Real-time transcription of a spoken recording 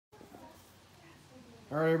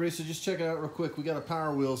All right, everybody, so just check it out real quick. We got a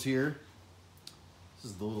Powerwheels here.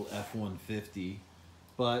 This is the little F-150.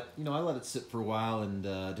 But, you know, I let it sit for a while and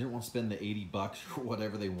didn't want to spend the 80 bucks or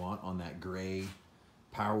whatever they want on that gray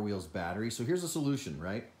Powerwheels battery. So here's a solution,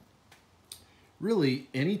 right? Really,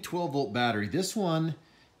 any 12-volt battery. This one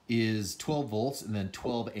is 12 volts and then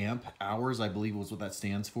 12 amp hours, I believe was what that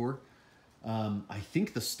stands for. I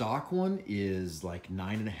think the stock one is like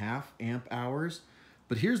 9.5 amp hours.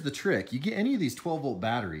 But here's the trick. You get any of these 12-volt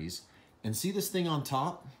batteries and see this thing on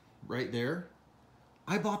top right there?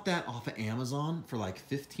 I bought that off of Amazon for like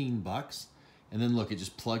 15 bucks. And then look, it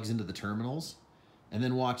just plugs into the terminals. And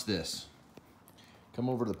then watch this. Come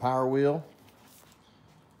over to the power wheel.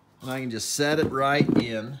 And I can just set it right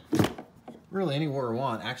in. Really anywhere I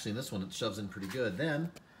want. Actually, in this one, it shoves in pretty good.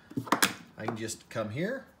 Then I can just come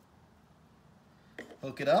here,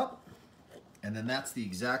 hook it up. And then that's the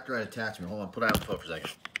exact right attachment. Hold on, put out the foot for a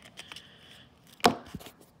second.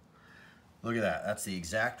 Look at that. That's the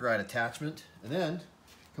exact right attachment. And then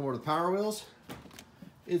come over to the Powerwheels.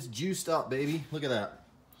 It's juiced up, baby. Look at that.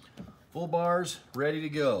 Full bars, ready to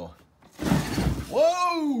go.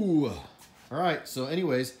 Whoa! All right, so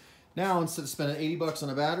anyways, now instead of spending 80 bucks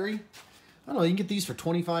on a battery, I don't know, you can get these for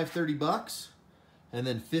 25, 30 bucks, and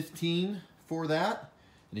then 15 for that.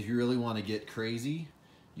 And if you really want to get crazy,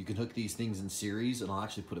 you can hook these things in series, and I'll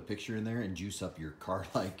actually put a picture in there and juice up your car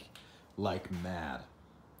like mad.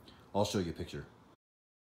 I'll show you a picture.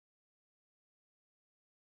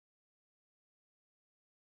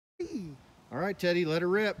 All right, Teddy, let her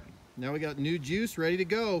rip. Now we got new juice ready to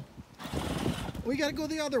go. We got to go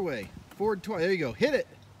the other way. Forward twice. There you go. Hit it.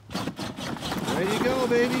 Ready to go,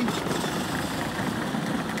 baby.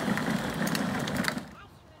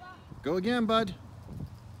 Go again, bud.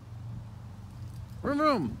 Vroom,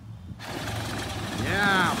 vroom.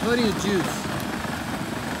 Yeah, plenty of juice.